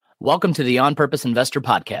Welcome to the On Purpose Investor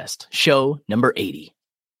Podcast, show number 80.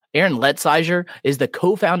 Aaron Letzeiser is the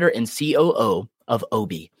co-founder and COO of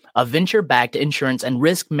Obi, a venture-backed insurance and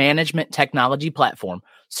risk management technology platform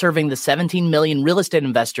serving the 17 million real estate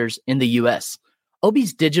investors in the U.S.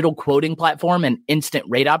 Obi's digital quoting platform and instant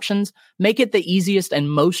rate options make it the easiest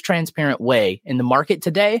and most transparent way in the market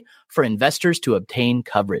today for investors to obtain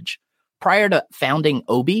coverage. Prior to founding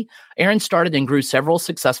Obi, Aaron started and grew several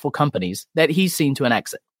successful companies that he's seen to an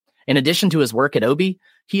exit. In addition to his work at Obi,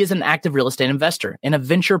 he is an active real estate investor and a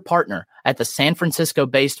venture partner at the San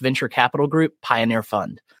Francisco-based venture capital group Pioneer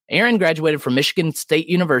Fund. Aaron graduated from Michigan State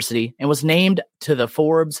University and was named to the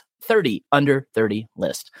Forbes 30 Under 30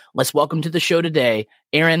 list. Let's welcome to the show today,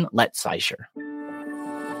 Aaron Letzeiser.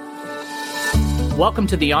 Welcome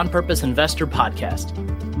to the On Purpose Investor Podcast.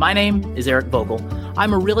 My name is Eric Vogel.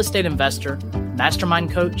 I'm a real estate investor,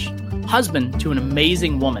 mastermind coach, husband to an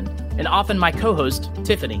amazing woman, and often my co-host,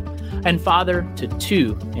 Tiffany, and father to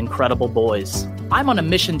two incredible boys. I'm on a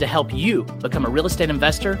mission to help you become a real estate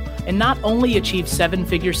investor and not only achieve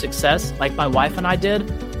seven-figure success like my wife and I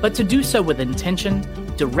did, but to do so with intention,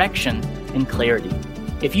 direction, and clarity.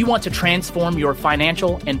 If you want to transform your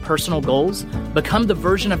financial and personal goals, become the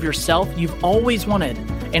version of yourself you've always wanted,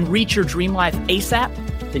 and reach your dream life ASAP,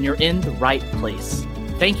 then you're in the right place.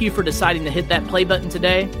 Thank you for deciding to hit that play button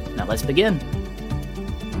today. Now let's begin.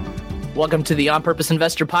 Welcome to the On Purpose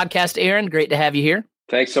Investor Podcast, Aaron. Great to have you here.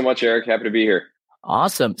 Thanks so much, Eric. Happy to be here.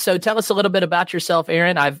 Awesome. So tell us a little bit about yourself,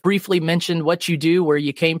 Aaron. I've briefly mentioned what you do, where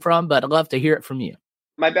you came from, but I'd love to hear it from you.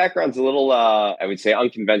 My background's a little, I would say,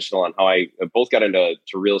 unconventional on how I both got into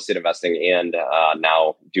real estate investing and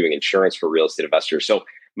now doing insurance for real estate investors. So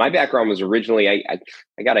my background was originally, I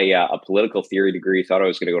got a political theory degree, thought I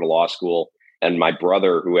was going to go to law school. And my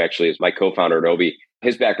brother, who actually is my co-founder at Obi,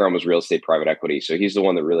 his background was real estate private equity. So he's the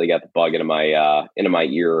one that really got the bug into my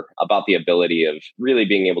ear about the ability of really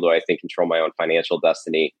being able to, I think, control my own financial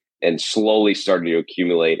destiny, and slowly started to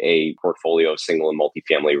accumulate a portfolio of single and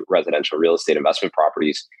multifamily residential real estate investment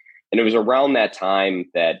properties. And it was around that time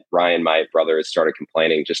that Ryan, my brother, had started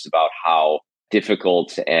complaining just about how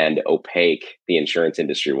difficult and opaque the insurance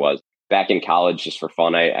industry was. Back in college, just for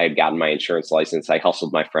fun, I had gotten my insurance license. I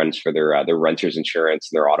hustled my friends for their renter's insurance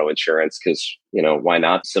and their auto insurance because, why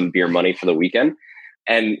not? Some beer money for the weekend.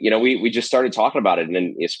 And, we just started talking about it. And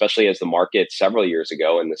then especially as the market several years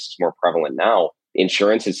ago, and this is more prevalent now,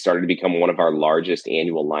 insurance had started to become one of our largest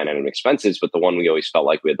annual line item expenses, but the one we always felt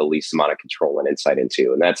like we had the least amount of control and insight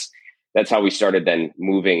into. And that's how we started then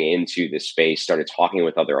moving into this space, started talking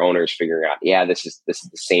with other owners, figuring out, this is the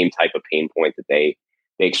same type of pain point that they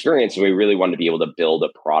experience. And we really wanted to be able to build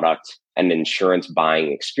a product and insurance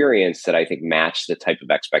buying experience that I think matched the type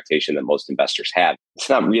of expectation that most investors have. It's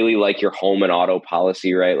not really like your home and auto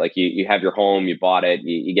policy, right? Like you have your home, you bought it,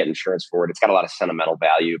 you get insurance for it. It's got a lot of sentimental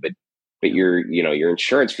value, but your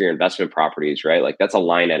insurance for your investment properties, right? Like that's a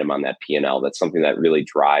line item on that P&L. That's something that really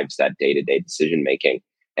drives that day-to-day decision making.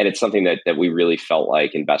 And it's something that we really felt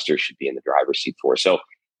like investors should be in the driver's seat for. So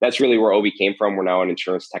that's really where Obi came from. We're now an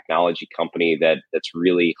insurance technology company that's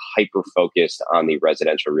really hyper-focused on the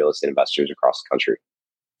residential real estate investors across the country.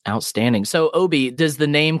 Outstanding. So Obi, does the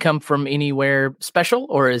name come from anywhere special,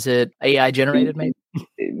 or is it AI generated maybe?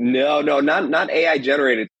 No, not AI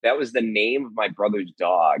generated. That was the name of my brother's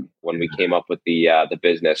dog when we came up with the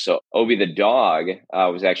business. So Obi the dog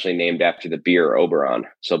was actually named after the beer Oberon.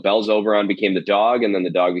 So Bell's Oberon became the dog, and then the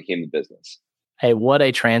dog became the business. Hey, what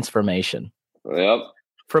a transformation. Yep.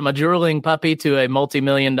 From a drooling puppy to a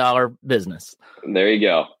multi-million-dollar business. There you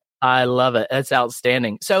go. I love it. That's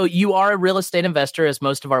outstanding. So you are a real estate investor, as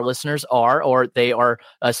most of our listeners are, or they are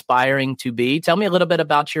aspiring to be. Tell me a little bit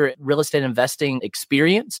about your real estate investing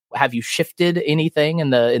experience. Have you shifted anything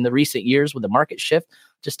in the recent years with the market shift?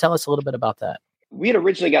 Just tell us a little bit about that. We had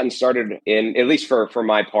originally gotten started in, at least for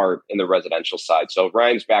my part, in the residential side. So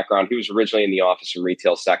Ryan's background, he was originally in the office and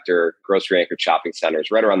retail sector, grocery anchored shopping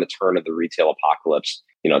centers, right around the turn of the retail apocalypse,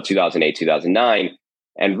 2008, 2009.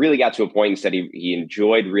 And really got to a point and said he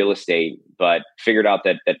enjoyed real estate, but figured out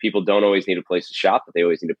that people don't always need a place to shop, but they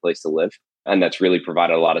always need a place to live. And that's really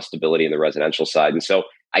provided a lot of stability in the residential side. And so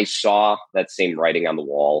I saw that same writing on the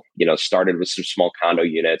wall, started with some small condo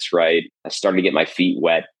units, right? I started to get my feet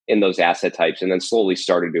wet in those asset types, and then slowly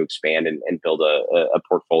started to expand and build a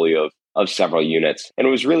portfolio of several units. And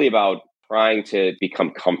it was really about trying to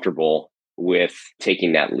become comfortable with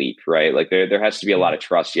taking that leap, right? Like there has to be a lot of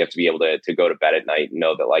trust. You have to be able to go to bed at night and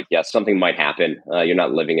know that, like, yes, something might happen. You're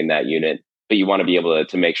not living in that unit, but you want to be able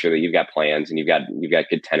to make sure that you've got plans and you've got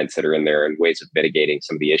good tenants that are in there and ways of mitigating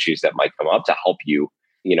some of the issues that might come up to help you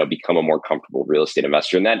become a more comfortable real estate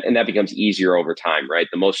investor. And that becomes easier over time, right?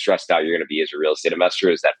 The most stressed out you're going to be as a real estate investor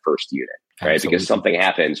is that first unit, right? Absolutely. Because something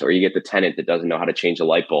happens, or you get the tenant that doesn't know how to change a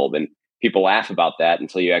light bulb. And people laugh about that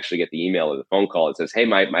until you actually get the email or the phone call that says, hey,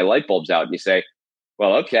 my light bulb's out. And you say,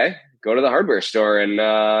 well, okay, go to the hardware store and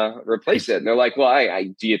replace it. And they're like, well,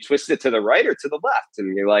 do you twist it to the right or to the left?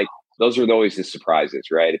 And you're like, those are always the surprises,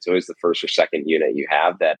 right? It's always the first or second unit you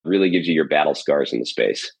have that really gives you your battle scars in the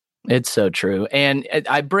space. It's so true. And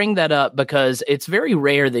I bring that up because it's very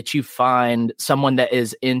rare that you find someone that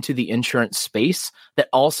is into the insurance space that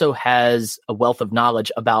also has a wealth of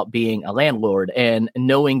knowledge about being a landlord and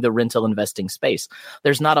knowing the rental investing space.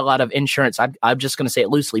 There's not a lot of insurance, I'm just going to say it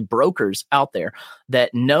loosely, brokers out there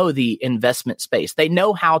that know the investment space. They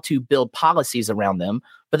know how to build policies around them,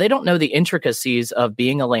 but they don't know the intricacies of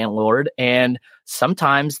being a landlord and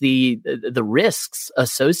sometimes the risks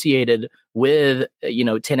associated with,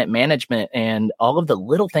 tenant management and all of the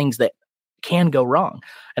little things that can go wrong.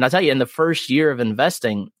 And I'll tell you, in the first year of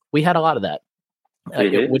investing, we had a lot of that.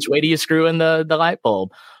 Which way do you screw in the light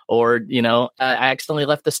bulb? Or, I accidentally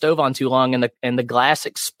left the stove on too long and the glass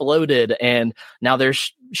exploded and now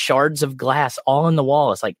there's shards of glass all in the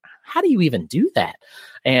wall. It's like, how do you even do that?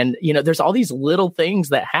 And, there's all these little things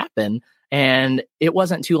that happen. And it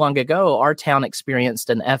wasn't too long ago, our town experienced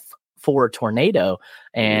an F4 tornado.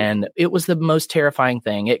 And it was the most terrifying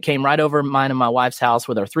thing. It came right over mine and my wife's house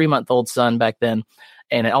with our 3-month-old son back then.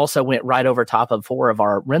 And it also went right over top of 4 of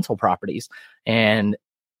our rental properties. And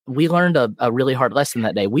we learned a really hard lesson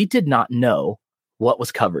that day. We did not know what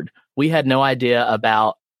was covered. We had no idea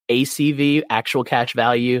about ACV, actual cash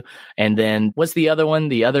value. And then what's the other one?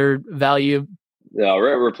 The other value? No,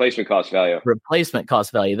 replacement cost value. Replacement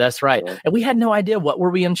cost value. That's right. Yeah. And we had no idea what were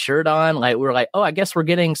we insured on. Like we were like, oh, I guess we're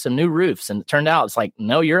getting some new roofs. And it turned out it's like,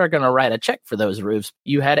 no, you're going to write a check for those roofs.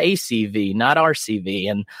 You had ACV, not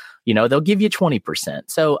RCV. And, they'll give you 20%.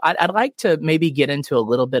 So I'd like to maybe get into a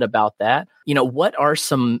little bit about that. What are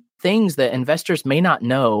some things that investors may not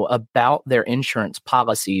know about their insurance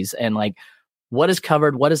policies and like what is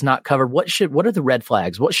covered, what is not covered? What are the red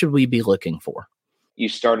flags? What should we be looking for? You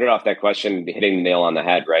started off that question hitting the nail on the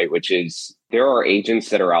head, right? Which is there are agents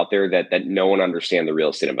that are out there that no one understand the real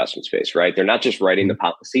estate investment space, right? They're not just writing the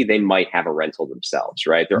policy. They might have a rental themselves,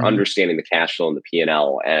 right? They're understanding the cash flow and the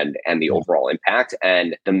P&L and the overall impact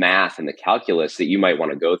and the math and the calculus that you might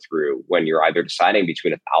want to go through when you're either deciding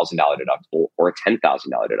between $1,000 deductible or a $10,000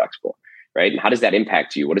 deductible, right? And how does that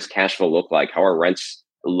impact you? What does cash flow look like? How are rents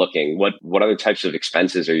looking? What other types of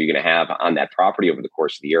expenses are you going to have on that property over the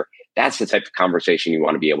course of the year? That's the type of conversation you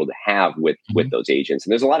want to be able to have with those agents.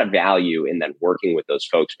 And there's a lot of value in then working with those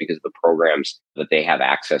folks because of the programs that they have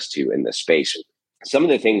access to in this space. Some of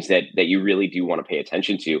the things that you really do want to pay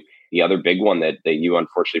attention to, the other big one that you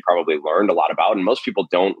unfortunately probably learned a lot about, and most people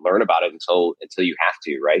don't learn about it until you have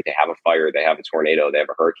to, right? They have a fire, they have a tornado, they have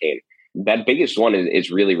a hurricane. That biggest one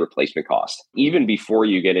is really replacement cost. Even before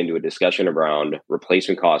you get into a discussion around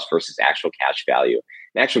replacement cost versus actual cash value.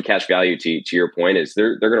 And actual cash value, to your point, is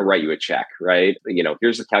they're going to write you a check, right?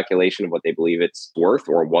 Here's the calculation of what they believe it's worth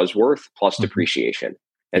or was worth plus depreciation.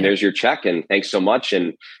 And there's your check. And thanks so much.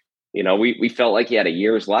 And, we felt like you had a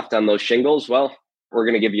year's left on those shingles. Well, we're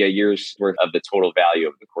going to give you a year's worth of the total value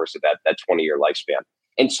over the course of that 20-year lifespan.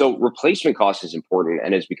 And so replacement cost is important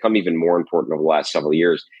and has become even more important over the last several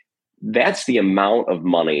years. That's the amount of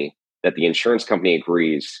money that the insurance company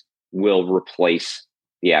agrees will replace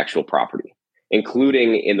the actual property,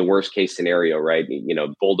 including in the worst case scenario, right?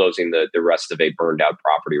 Bulldozing the rest of a burned out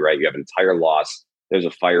property, right? You have an entire loss. There's a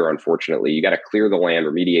fire, unfortunately. You got to clear the land,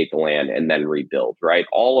 remediate the land, and then rebuild, right?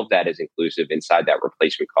 All of that is inclusive inside that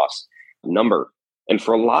replacement cost number. And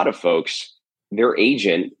for a lot of folks, their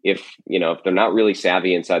agent, if they're not really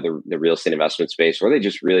savvy inside the real estate investment space, or they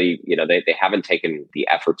just really, they haven't taken the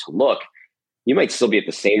effort to look, you might still be at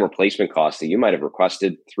the same replacement cost that you might have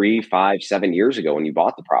requested 3, 5, 7 years ago when you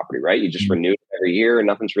bought the property, right? You just renew it every year and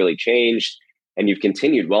nothing's really changed and you've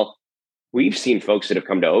continued. Well, we've seen folks that have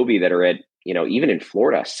come to OBI that are at, even in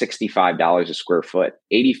Florida, $65 a square foot,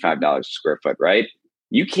 $85 a square foot, right?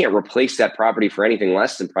 You can't replace that property for anything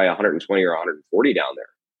less than probably 120 or 140 down there.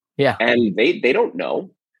 Yeah. And they don't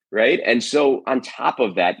know, right? And so on top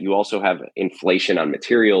of that, you also have inflation on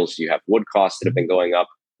materials. You have wood costs that have been going up.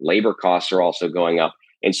 Labor costs are also going up.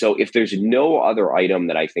 And so if there's no other item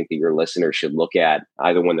that I think that your listeners should look at,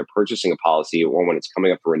 either when they're purchasing a policy or when it's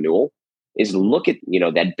coming up for renewal, is look at,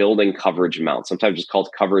 that building coverage amount. Sometimes it's called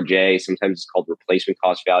coverage A, sometimes it's called replacement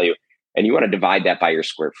cost value. And you want to divide that by your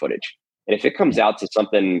square footage. And if it comes out to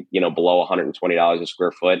something, below $120 a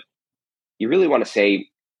square foot, you really want to say,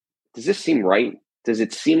 does this seem right does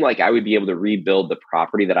it seem like I would be able to rebuild the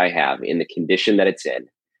property that I have in the condition that it's in,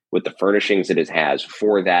 with the furnishings that it has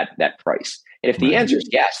for that price? And if the answer is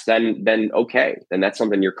yes, then okay, then that's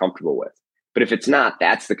something you're comfortable with. But if it's not,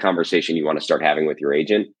 that's the conversation you want to start having with your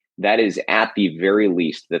agent. That is at the very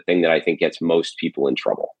least the thing that I think gets most people in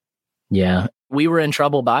trouble. Yeah, we were in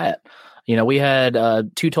trouble by it. We had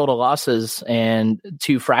 2 total losses and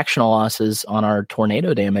 2 fractional losses on our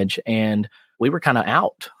tornado damage, and we were kind of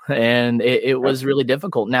out, and it was really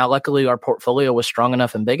difficult. Now, luckily, our portfolio was strong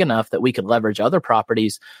enough and big enough that we could leverage other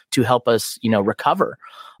properties to help us, recover.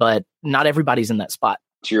 But not everybody's in that spot.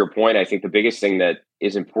 To your point, I think the biggest thing that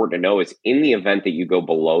is important to know is in the event that you go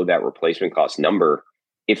below that replacement cost number,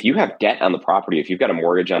 if you have debt on the property, if you've got a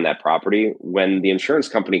mortgage on that property, when the insurance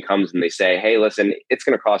company comes and they say, hey, listen, it's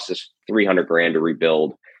going to cost us $300,000 to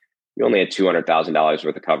rebuild, you only had $200,000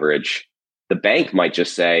 worth of coverage. The bank might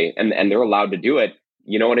just say, and they're allowed to do it,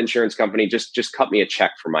 you know what, insurance company, just cut me a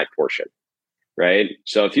check for my portion, right?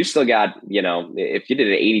 So if you still got, if you did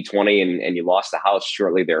an 80-20 and you lost the house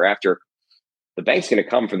shortly thereafter, the bank's going to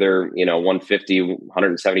come for their, $150,000,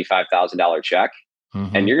 $175,000 check.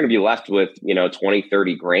 Mm-hmm. And you're going to be left with, 20,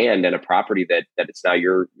 30 grand and a property that it's now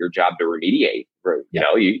your job to remediate.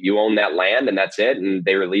 You own that land and that's it. And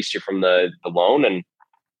they release you from the loan. And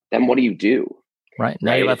then what do you do? Right.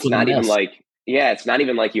 Now you're left with a mess. It's not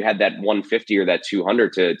even like you had that 150 or that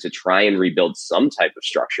 200 to try and rebuild some type of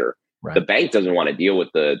structure. Right. The bank doesn't want to deal with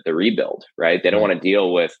the rebuild, right? They don't want to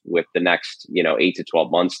deal with the next, 8 to 12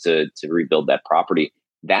 months to rebuild that property.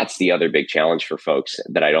 That's the other big challenge for folks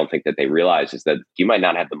that I don't think that they realize is that you might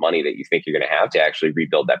not have the money that you think you're going to have to actually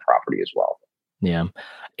rebuild that property as well. Yeah.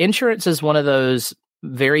 Insurance is one of those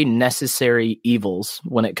very necessary evils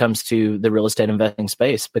when it comes to the real estate investing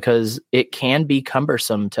space because it can be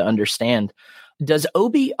cumbersome to understand. Does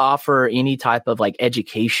OB offer any type of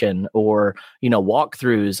education or,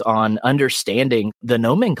 walkthroughs on understanding the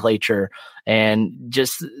nomenclature and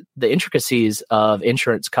just the intricacies of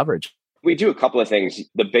insurance coverage? We do a couple of things.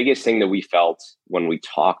 The biggest thing that we felt when we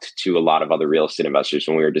talked to a lot of other real estate investors,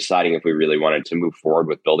 when we were deciding if we really wanted to move forward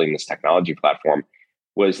with building this technology platform,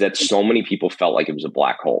 was that so many people felt like it was a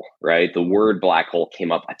black hole, right? The word black hole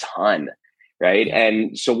came up a ton, right?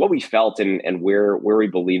 And so what we felt and where we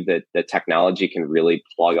believe that the technology can really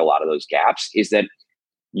plug a lot of those gaps is that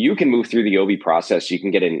you can move through the OB process. You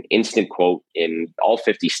can get an instant quote in all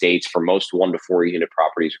 50 states for most 1 to 4 unit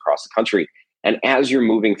properties across the country. And as you're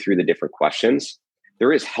moving through the different questions,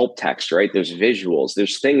 there is help text, right? There's visuals.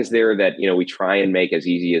 There's things there that, we try and make as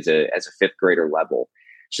easy as a 5th grader level.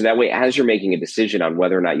 So that way, as you're making a decision on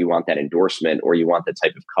whether or not you want that endorsement or you want the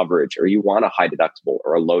type of coverage or you want a high deductible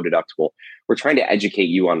or a low deductible, we're trying to educate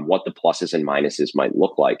you on what the pluses and minuses might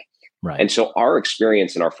look like. Right. And so our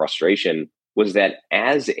experience and our frustration was that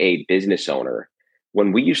as a business owner,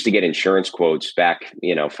 when we used to get insurance quotes back,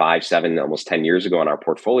 5, 7, almost 10 years ago in our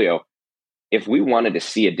portfolio, if we wanted to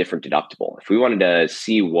see a different deductible, if we wanted to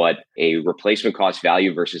see what a replacement cost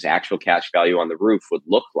value versus actual cash value on the roof would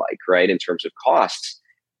look like, right, in terms of costs,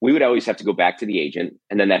 we would always have to go back to the agent.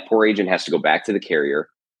 And then that poor agent has to go back to the carrier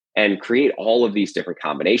and create all of these different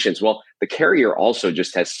combinations. Well, the carrier also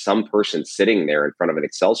just has some person sitting there in front of an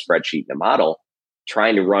Excel spreadsheet and a model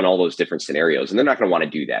trying to run all those different scenarios. And they're not going to want to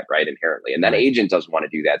do that, right, inherently. And that agent doesn't want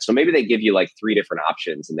to do that. So maybe they give you 3 different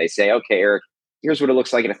options and they say, okay, Eric, here's what it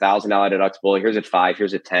looks like at $1,000 deductible. Here's at 5,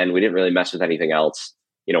 here's at 10. We didn't really mess with anything else.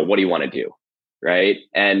 What do you want to do? Right.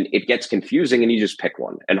 And it gets confusing and you just pick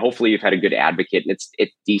one. And hopefully you've had a good advocate and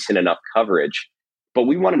it's decent enough coverage. But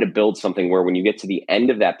we wanted to build something where when you get to the end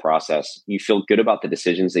of that process, you feel good about the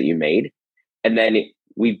decisions that you made. And then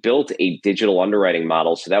we built a digital underwriting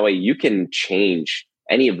model. So that way you can change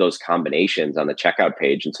any of those combinations on the checkout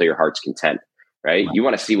page until your heart's content. Right? You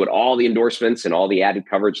want to see what all the endorsements and all the added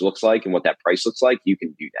coverage looks like and what that price looks like. You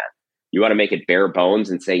can do that. You want to make it bare bones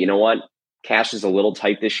and say, you know what? Cash is a little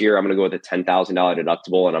tight this year. I'm going to go with a $10,000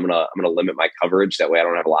 deductible and I'm going to limit my coverage. That way I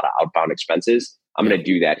don't have a lot of outbound expenses. I'm going to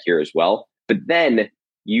do that here as well. But then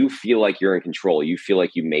you feel like you're in control. You feel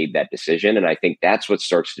like you made that decision. And I think that's what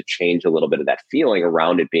starts to change a little bit of that feeling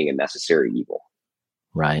around it being a necessary evil.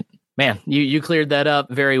 Right. Man, you cleared that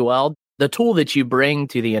up very well. The tool that you bring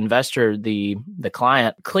to the investor, the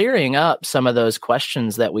client, clearing up some of those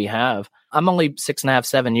questions that we have. I'm only 6.5,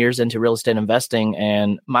 7 years into real estate investing,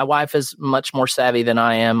 and my wife is much more savvy than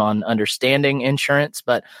I am on understanding insurance.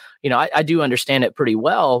 But, I do understand it pretty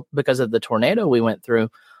well because of the tornado we went through.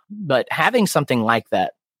 But having something like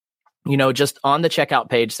that, just on the checkout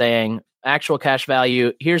page saying, actual cash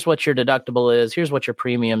value. Here's what your deductible is. Here's what your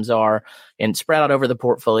premiums are, and spread out over the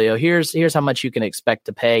portfolio. Here's how much you can expect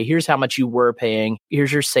to pay. Here's how much you were paying.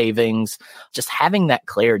 Here's your savings. Just having that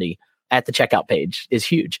clarity at the checkout page is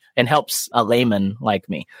huge and helps a layman like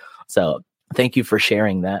me. So thank you for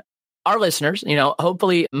sharing that. Our listeners,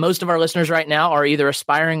 hopefully most of our listeners right now are either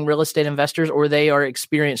aspiring real estate investors or they are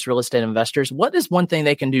experienced real estate investors. What is one thing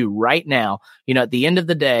they can do right now, at the end of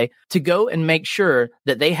the day, to go and make sure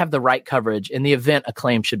that they have the right coverage in the event a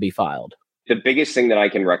claim should be filed? The biggest thing that I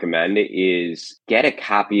can recommend is get a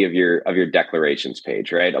copy of your declarations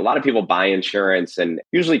page, right? A lot of people buy insurance, and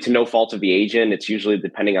usually to no fault of the agent, it's usually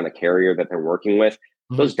depending on the carrier that they're working with.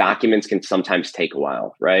 Those documents can sometimes take a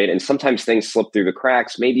while, right? And sometimes things slip through the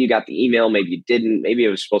cracks. Maybe you got the email, maybe you didn't. Maybe it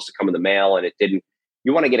was supposed to come in the mail and it didn't.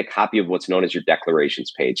 You want to get a copy of what's known as your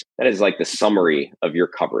declarations page. That is like the summary of your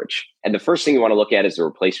coverage. And the first thing you want to look at is the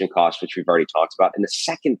replacement cost, which we've already talked about. And the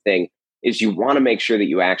second thing is you want to make sure that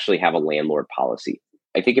you actually have a landlord policy.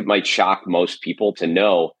 I think it might shock most people to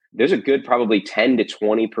know there's a good probably 10 to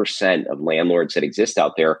 20% of landlords that exist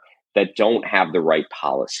out there that don't have the right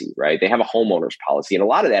policy, right? They have a homeowner's policy. And a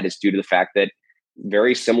lot of that is due to the fact that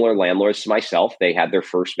very similar landlords to myself, they had their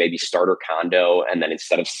first maybe starter condo. And then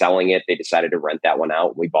instead of selling it, they decided to rent that one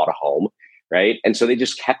out. We bought a home, right? And so they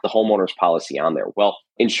just kept the homeowner's policy on there. Well,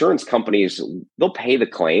 insurance companies, they'll pay the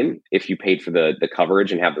claim if you paid for the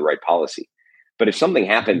coverage and have the right policy. But if something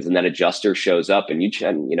happens and that adjuster shows up and you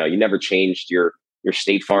never changed your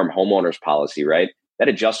State Farm homeowner's policy, right? That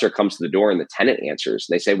adjuster comes to the door and the tenant answers.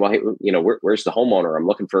 And they say, well, hey, where's the homeowner? I'm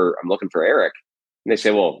looking for Eric. And they say,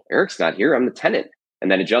 well, Eric's not here. I'm the tenant. And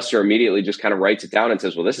then adjuster immediately just kind of writes it down and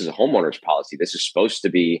says, well, this is a homeowner's policy. This is supposed to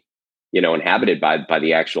be, inhabited by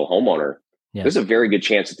the actual homeowner. Yeah. There's a very good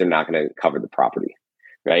chance that they're not going to cover the property.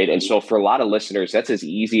 Right. And so for a lot of listeners, that's as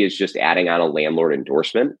easy as just adding on a landlord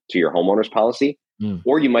endorsement to your homeowner's policy.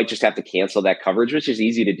 Or you might just have to cancel that coverage, which is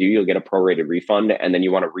easy to do. You'll get a prorated refund, and then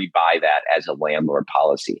you want to rebuy that as a landlord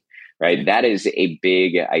policy, right? That is a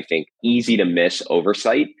big, I think, easy to miss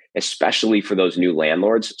oversight, especially for those new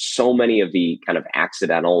landlords. So many of the kind of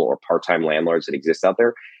accidental or part-time landlords that exist out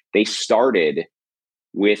there, they started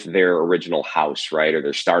with their original house, right? Or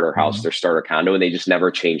their starter house, their starter condo, and they just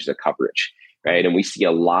never changed the coverage, right? And we see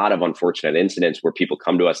a lot of unfortunate incidents where people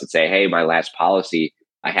come to us and say, hey, my last policy,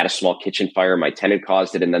 I had a small kitchen fire, my tenant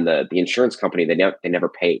caused it, and then the insurance company, they never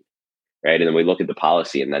paid, right? And then we look at the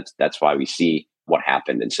policy, and that's why we see what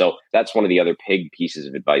happened. And so that's one of the other big pieces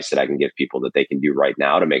of advice that I can give people that they can do right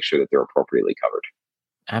now to make sure that they're appropriately covered.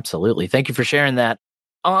 Absolutely. Thank you for sharing that.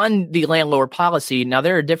 On the landlord policy, now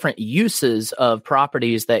there are different uses of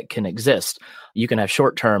properties that can exist. You can have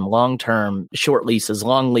short-term, long-term, short leases,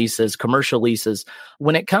 long leases, commercial leases.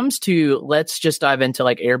 When it comes to, let's just dive into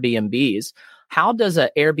like Airbnbs, how does an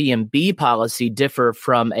Airbnb policy differ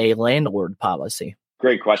from a landlord policy?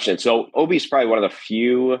 Great question. So OB is probably one of the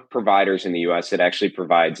few providers in the US that actually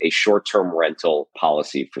provides a short-term rental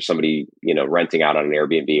policy for somebody, renting out on an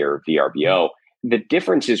Airbnb or VRBO. The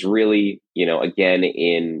difference is really, again,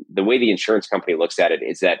 in the way the insurance company looks at it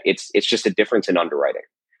is that it's just a difference in underwriting,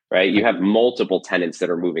 right? You have multiple tenants that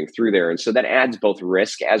are moving through there. And so that adds both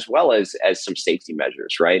risk as well as some safety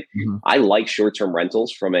measures, right? I like short-term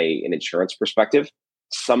rentals from an insurance perspective.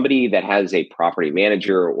 Somebody that has a property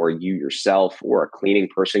manager or you yourself or a cleaning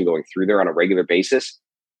person going through there on a regular basis,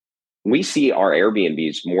 we see our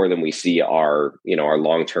Airbnbs more than we see our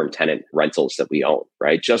long-term tenant rentals that we own,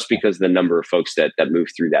 right? Just because of the number of folks that move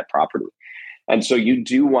through that property. And so you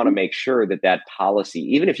do want to make sure that policy,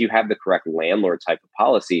 even if you have the correct landlord type of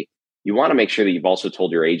policy, you want to make sure that you've also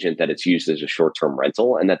told your agent that it's used as a short-term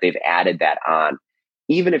rental and that they've added that on,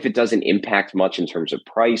 even if it doesn't impact much in terms of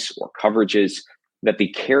price or coverages, that the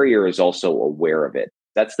carrier is also aware of it.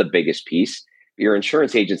 That's the biggest piece. Your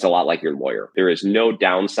insurance agent's a lot like your lawyer. There is no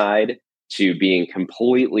downside to being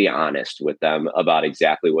completely honest with them about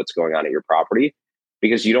exactly what's going on at your property,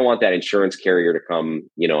 because you don't want that insurance carrier to come,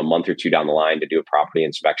 a month or two down the line to do a property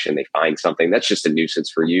inspection. They find something that's just a nuisance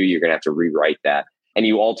for you. You're going to have to rewrite that. And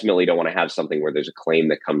you ultimately don't want to have something where there's a claim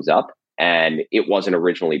that comes up and it wasn't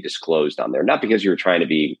originally disclosed on there. Not because you were trying to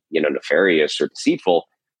be, nefarious or deceitful,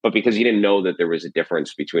 but because you didn't know that there was a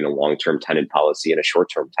difference between a long-term tenant policy and a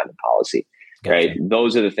short-term tenant policy. Gotcha. Right.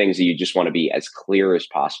 Those are the things that you just want to be as clear as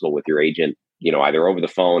possible with your agent, either over the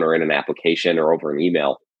phone or in an application or over an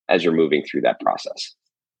email as you're moving through that process.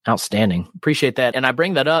 Outstanding. Appreciate that. And I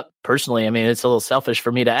bring that up personally. I mean, it's a little selfish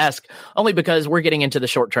for me to ask, only because we're getting into the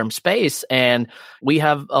short-term space and we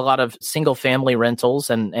have a lot of single family rentals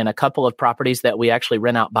and a couple of properties that we actually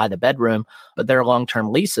rent out by the bedroom, but they're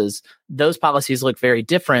long-term leases. Those policies look very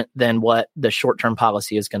different than what the short-term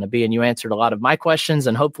policy is going to be. And you answered a lot of my questions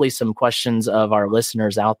and hopefully some questions of our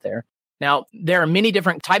listeners out there. Now, there are many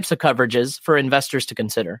different types of coverages for investors to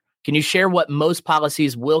consider. Can you share what most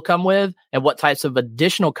policies will come with and what types of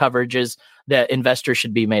additional coverages that investors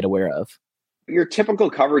should be made aware of? Your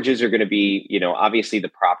typical coverages are going to be, obviously the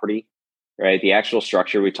property, right? The actual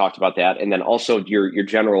structure, we talked about that. And then also your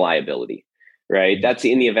general liability, right? That's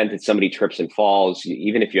in the event that somebody trips and falls,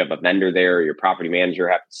 even if you have a vendor there, or your property manager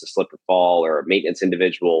happens to slip or fall, or a maintenance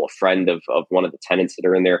individual, a friend of one of the tenants that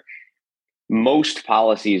are in there. Most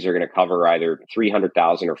policies are going to cover either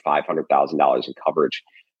 $300,000 or $500,000 in coverage.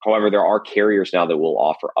 However, there are carriers now that will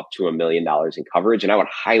offer up to $1 million in coverage. And I would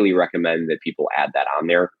highly recommend that people add that on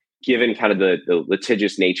there, given kind of the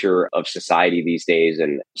litigious nature of society these days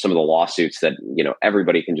and some of the lawsuits that,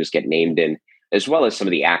 everybody can just get named in, as well as some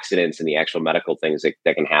of the accidents and the actual medical things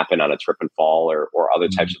that can happen on a trip and fall or other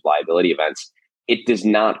types of liability events. It does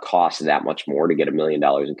not cost that much more to get $1 million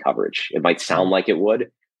in coverage. It might sound like it would,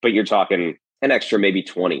 but you're talking an extra maybe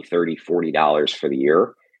 $20, $30, $40 for the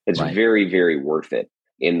year. It's very, very worth it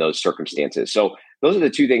in those circumstances. So those are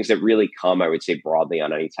the two things that really come, I would say, broadly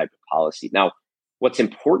on any type of policy. Now, what's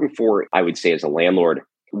important for, I would say, as a landlord,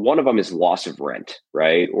 one of them is loss of rent,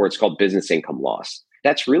 right? Or it's called business income loss.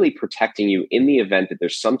 That's really protecting you in the event that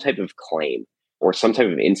there's some type of claim or some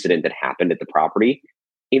type of incident that happened at the property.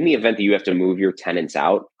 In the event that you have to move your tenants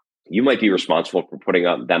out, you might be responsible for putting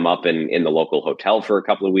them up in the local hotel for a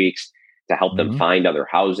couple of weeks to help them find other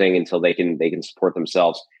housing until they can support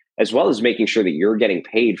themselves, as well as making sure that you're getting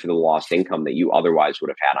paid for the lost income that you otherwise would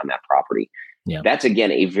have had on that property. Yeah. That's,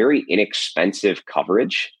 again, a very inexpensive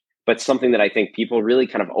coverage, but something that I think people really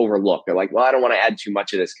kind of overlook. They're like, well, I don't want to add too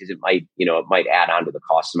much of this because it might add on to the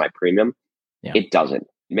cost of my premium. Yeah. It doesn't.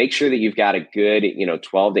 Make sure that you've got a good,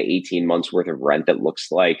 12 to 18 months worth of rent that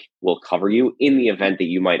looks like will cover you in the event that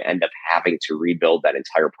you might end up having to rebuild that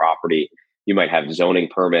entire property. You might have zoning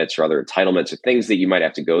permits or other entitlements or things that you might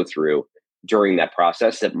have to go through during that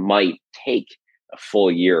process that might take a full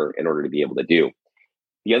year in order to be able to do.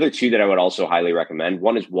 The other two that I would also highly recommend,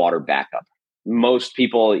 one is water backup. Most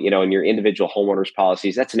people, in your individual homeowners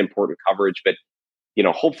policies, that's an important coverage, but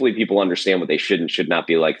hopefully people understand what they should and should not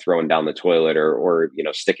be like throwing down the toilet or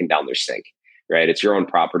sticking down their sink, right? It's your own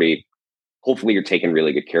property. Hopefully you're taking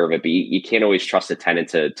really good care of it, but you can't always trust a tenant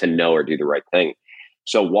to know or do the right thing.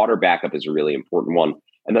 So water backup is a really important one.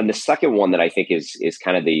 And then the second one that I think is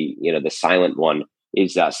kind of the silent one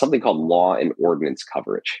is something called law and ordinance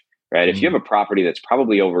coverage, right? If you have a property that's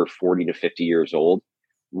probably over 40 to 50 years old,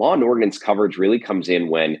 law and ordinance coverage really comes in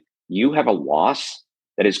when you have a loss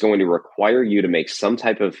that is going to require you to make some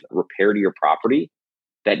type of repair to your property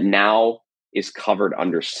that now is covered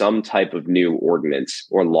under some type of new ordinance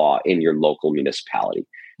or law in your local municipality.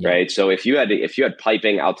 Right. So if you had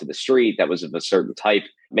piping out to the street that was of a certain type,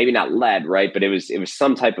 maybe not lead, right, but it was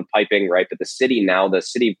some type of piping, right? But the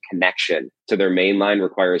city connection to their main line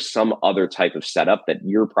requires some other type of setup that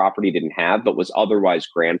your property didn't have, but was otherwise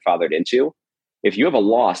grandfathered into. If you have a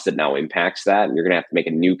loss that now impacts that, and you're going to have to make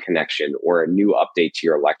a new connection or a new update to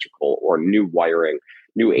your electrical or new wiring,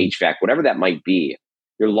 new HVAC, whatever that might be,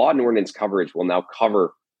 your law and ordinance coverage will now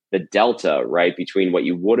cover the delta, right, between what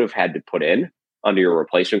you would have had to put in under your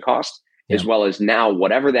replacement cost, as well as now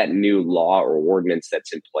whatever that new law or ordinance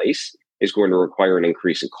that's in place is going to require an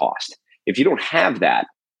increase in cost. If you don't have that,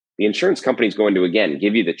 the insurance company is going to, again,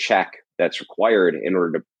 give you the check that's required in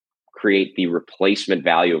order to create the replacement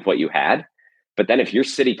value of what you had. But then if your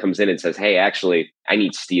city comes in and says, hey, actually, I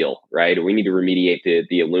need steel, right? Or we need to remediate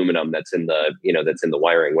the aluminum that's in the, that's in the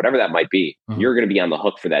wiring, whatever that might be, you're going to be on the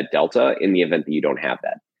hook for that delta in the event that you don't have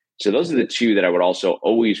that. So those are the two that I would also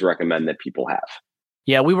always recommend that people have.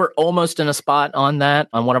 Yeah, we were almost in a spot on that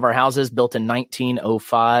on one of our houses built in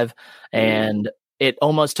 1905, and it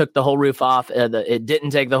almost took the whole roof off. It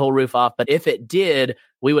didn't take the whole roof off, but if it did,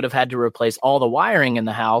 we would have had to replace all the wiring in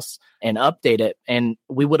the house and update it. And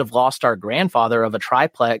we would have lost our grandfather of a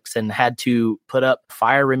triplex and had to put up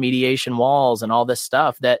fire remediation walls and all this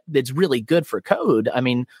stuff that's really good for code. I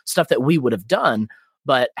mean, stuff that we would have done.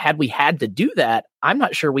 But had we had to do that, I'm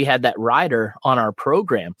not sure we had that rider on our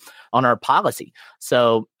program, on our policy.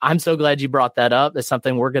 So I'm so glad you brought that up. It's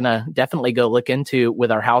something we're going to definitely go look into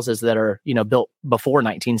with our houses that are, built before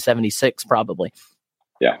 1976, probably.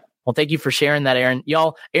 Yeah. Well, thank you for sharing that, Aaron.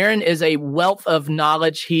 Y'all, Aaron is a wealth of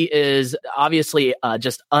knowledge. He is obviously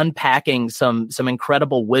just unpacking some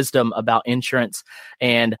incredible wisdom about insurance.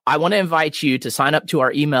 And I want to invite you to sign up to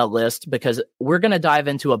our email list because we're going to dive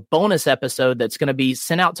into a bonus episode that's going to be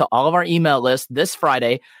sent out to all of our email list this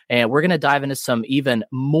Friday. And we're going to dive into some even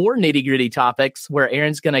more nitty-gritty topics where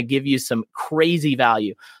Aaron's going to give you some crazy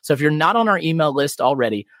value. So if you're not on our email list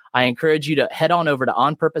already, I encourage you to head on over to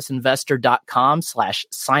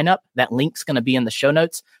onpurposeinvestor.com/signup. That link's going to be in the show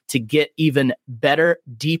notes to get even better,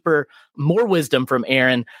 deeper, more wisdom from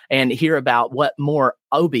Aaron and hear about what more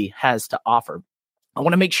OBI has to offer. I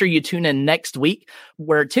want to make sure you tune in next week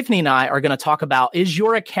where Tiffany and I are going to talk about, is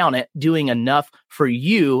your accountant doing enough for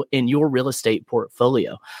you in your real estate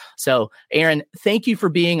portfolio? So, Aaron, thank you for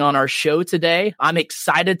being on our show today. I'm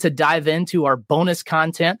excited to dive into our bonus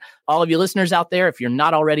content. All of you listeners out there, if you're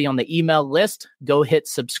not already on the email list, go hit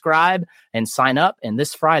subscribe and sign up. And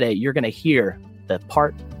this Friday, you're going to hear the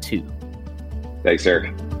part 2. Thanks,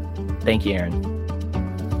 Eric. Thank you, Aaron.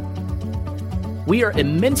 We are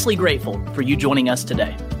immensely grateful for you joining us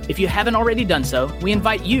today. If you haven't already done so, we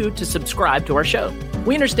invite you to subscribe to our show.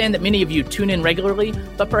 We understand that many of you tune in regularly,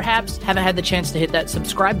 but perhaps haven't had the chance to hit that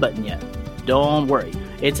subscribe button yet. Don't worry,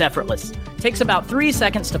 it's effortless. It takes about 3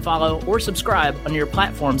 seconds to follow or subscribe on your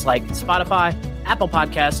platforms like Spotify, Apple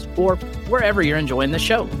Podcasts, or wherever you're enjoying the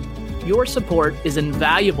show. Your support is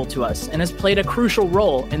invaluable to us and has played a crucial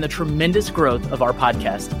role in the tremendous growth of our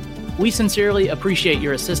podcast. We sincerely appreciate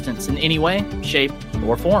your assistance in any way, shape,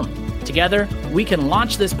 or form. Together, we can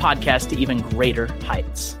launch this podcast to even greater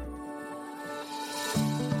heights.